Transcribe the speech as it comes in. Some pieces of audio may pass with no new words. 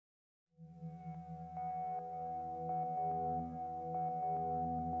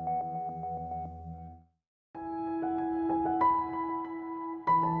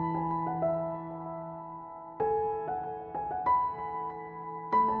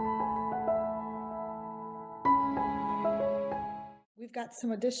we've got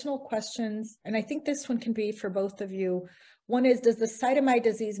some additional questions, and I think this one can be for both of you. One is, does the cytomite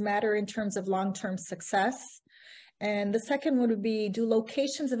disease matter in terms of long-term success? And the second one would be, do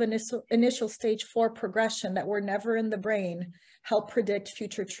locations of initial stage 4 progression that were never in the brain help predict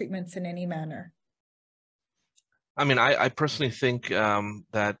future treatments in any manner? I mean, I personally think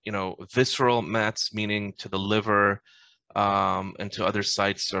that, visceral mets, meaning to the liver and to other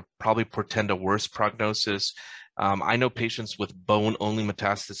sites, are probably portend a worse prognosis. I know patients with bone-only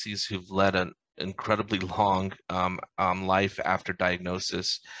metastases who've led an incredibly long life after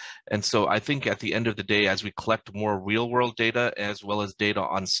diagnosis. And so I think at the end of the day, as we collect more real-world data as well as data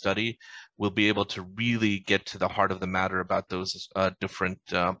on study, we'll be able to really get to the heart of the matter about those different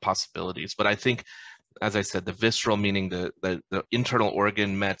possibilities. But I think, as I said, the visceral, meaning the internal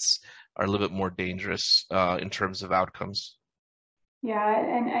organ mets, are a little bit more dangerous in terms of outcomes. Yeah,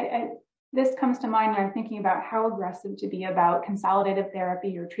 and this comes to mind when I'm thinking about how aggressive to be about consolidative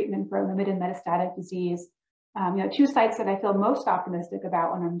therapy or treatment for a limited metastatic disease. Two sites that I feel most optimistic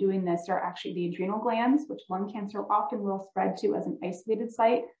about when I'm doing this are actually the adrenal glands, which lung cancer often will spread to as an isolated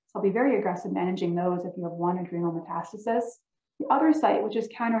site. So I'll be very aggressive managing those if you have one adrenal metastasis. The other site, which is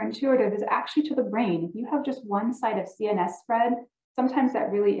counterintuitive, is actually to the brain. If you have just one site of CNS spread, sometimes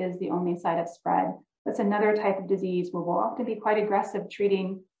that really is the only site of spread. That's another type of disease where we'll often be quite aggressive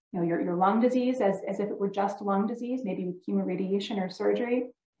treating your lung disease as if it were just lung disease, maybe with chemoradiation or surgery,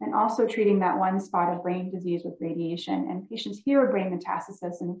 and also treating that one spot of brain disease with radiation. And patients hear brain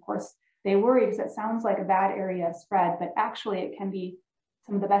metastasis, and of course, they worry because it sounds like a bad area of spread, but actually it can be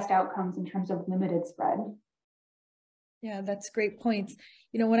some of the best outcomes in terms of limited spread. Yeah, that's great points.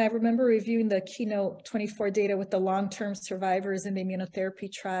 When I remember reviewing the Keynote-24 data with the long-term survivors in the immunotherapy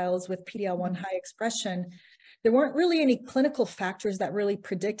trials with PD-L1 high expression, there weren't really any clinical factors that really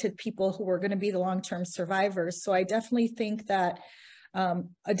predicted people who were going to be the long-term survivors. So I definitely think that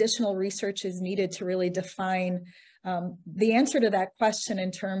additional research is needed to really define the answer to that question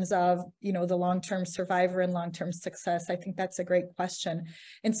in terms of, the long-term survivor and long-term success. I think that's a great question.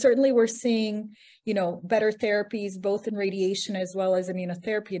 And certainly we're seeing, better therapies, both in radiation as well as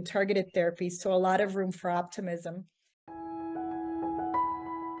immunotherapy and targeted therapies. So a lot of room for optimism.